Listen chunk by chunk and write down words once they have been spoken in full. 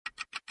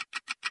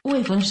O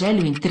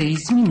Evangelho em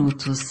 3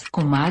 minutos,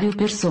 com Mário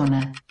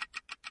Persona.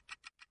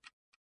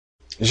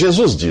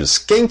 Jesus diz: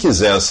 quem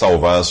quiser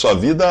salvar a sua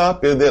vida, a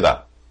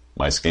perderá.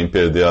 Mas quem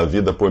perder a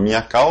vida por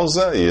minha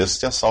causa,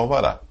 este a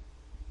salvará.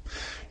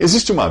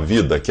 Existe uma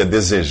vida que é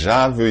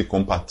desejável e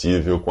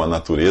compatível com a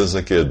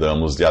natureza que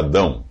herdamos de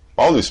Adão.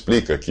 Paulo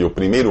explica que o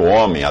primeiro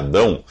homem,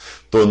 Adão,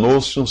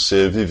 tornou-se um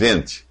ser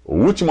vivente. O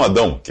último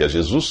Adão, que é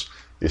Jesus,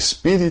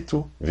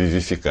 espírito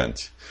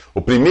vivificante.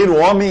 O primeiro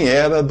homem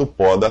era do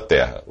pó da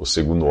terra, o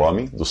segundo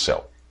homem do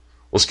céu.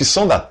 Os que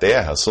são da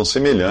terra são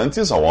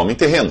semelhantes ao homem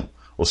terreno,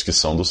 os que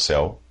são do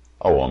céu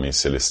ao homem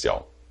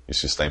celestial.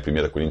 Isso está em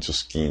 1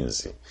 Coríntios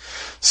 15.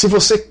 Se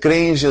você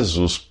crê em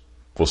Jesus,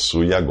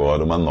 possui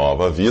agora uma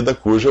nova vida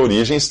cuja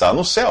origem está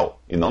no céu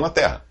e não na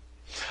terra.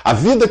 A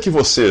vida que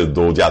você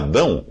herdou de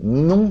Adão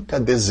nunca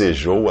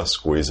desejou as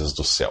coisas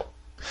do céu.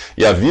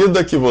 E a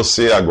vida que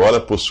você agora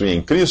possui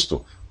em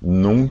Cristo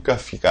nunca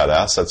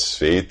ficará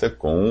satisfeita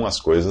com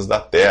as coisas da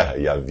terra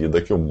e a vida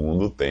que o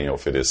mundo tem a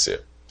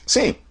oferecer.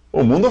 Sim,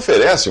 o mundo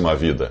oferece uma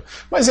vida,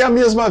 mas é a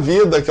mesma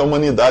vida que a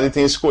humanidade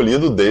tem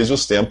escolhido desde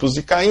os tempos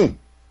de Caim.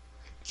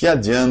 Que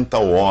adianta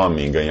o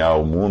homem ganhar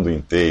o mundo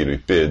inteiro e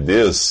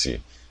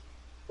perder-se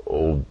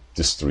ou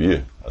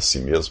destruir a si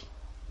mesmo?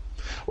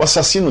 O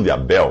assassino de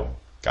Abel,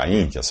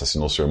 Caim, que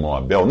assassinou seu irmão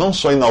Abel, não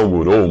só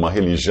inaugurou uma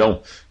religião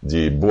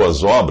de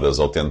boas obras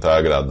ao tentar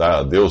agradar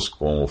a Deus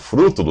com o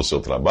fruto do seu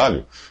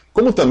trabalho,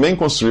 como também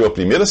construiu a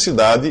primeira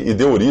cidade e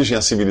deu origem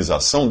à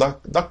civilização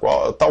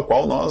tal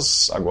qual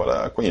nós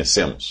agora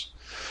conhecemos.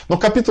 No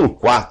capítulo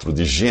 4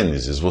 de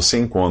Gênesis, você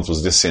encontra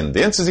os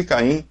descendentes de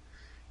Caim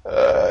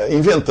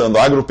inventando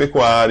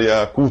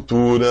agropecuária,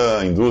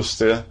 cultura,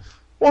 indústria.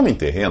 O homem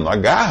terreno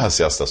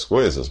agarra-se a estas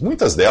coisas,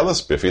 muitas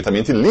delas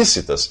perfeitamente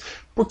lícitas,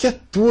 porque é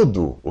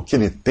tudo o que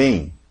ele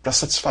tem para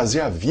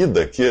satisfazer a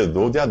vida que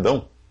herdou de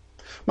Adão.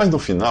 Mas no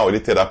final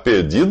ele terá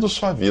perdido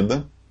sua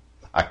vida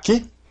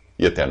aqui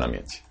e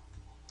eternamente.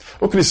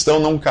 O cristão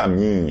não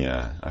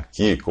caminha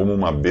aqui como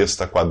uma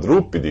besta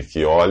quadrúpede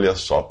que olha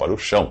só para o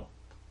chão,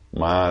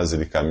 mas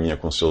ele caminha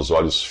com seus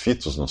olhos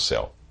fitos no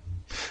céu.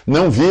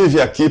 Não vive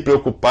aqui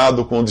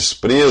preocupado com o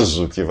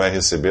desprezo que vai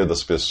receber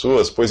das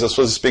pessoas, pois as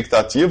suas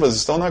expectativas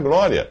estão na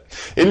glória.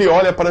 Ele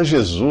olha para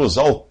Jesus,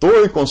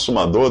 autor e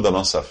consumador da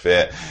nossa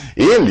fé.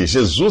 Ele,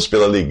 Jesus,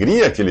 pela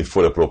alegria que lhe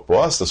fora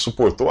proposta,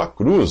 suportou a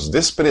cruz,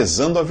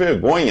 desprezando a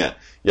vergonha,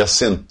 e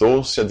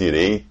assentou-se à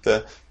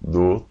direita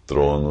do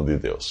trono de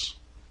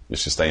Deus.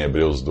 Isso está em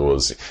Hebreus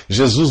 12.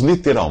 Jesus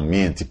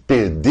literalmente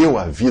perdeu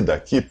a vida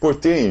aqui por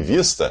ter em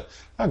vista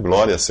a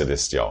glória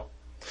celestial.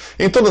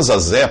 Em todas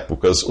as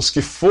épocas, os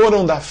que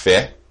foram da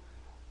fé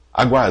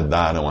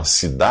aguardaram a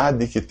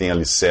cidade que tem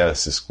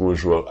alicerces,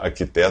 cujo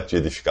arquiteto e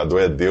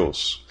edificador é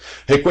Deus,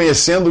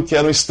 reconhecendo que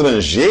eram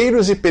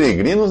estrangeiros e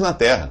peregrinos na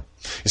terra.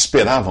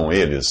 Esperavam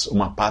eles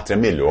uma pátria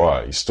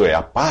melhor, isto é,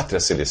 a pátria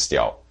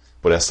celestial.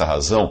 Por essa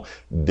razão,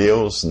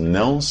 Deus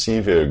não se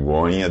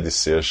envergonha de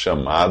ser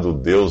chamado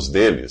Deus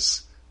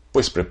deles,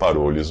 pois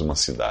preparou-lhes uma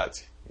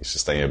cidade. Isso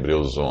está em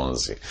Hebreus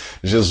 11.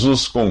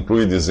 Jesus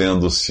conclui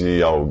dizendo: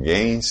 se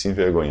alguém se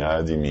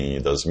envergonhar de mim e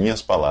das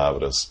minhas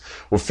palavras,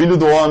 o Filho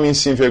do Homem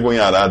se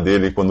envergonhará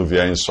dele quando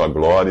vier em sua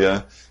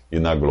glória e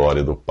na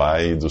glória do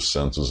Pai e dos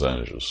santos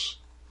anjos.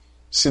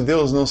 Se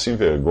Deus não se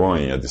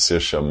envergonha de ser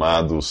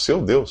chamado o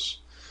seu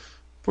Deus,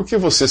 por que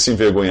você se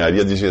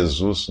envergonharia de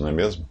Jesus, não é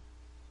mesmo?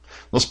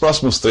 Nos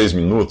próximos 3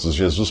 minutos,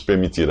 Jesus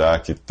permitirá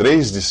que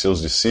 3 de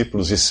seus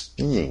discípulos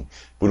espiem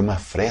por uma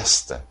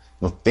fresta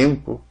no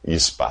tempo e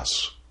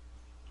espaço.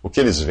 O que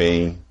eles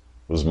veem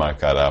os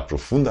marcará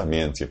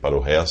profundamente para o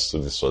resto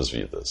de suas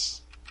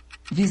vidas.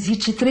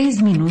 Visite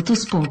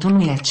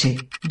 3minutos.net.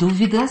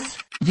 Dúvidas?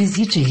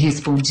 Visite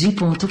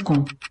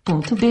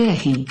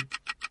respondi.com.br.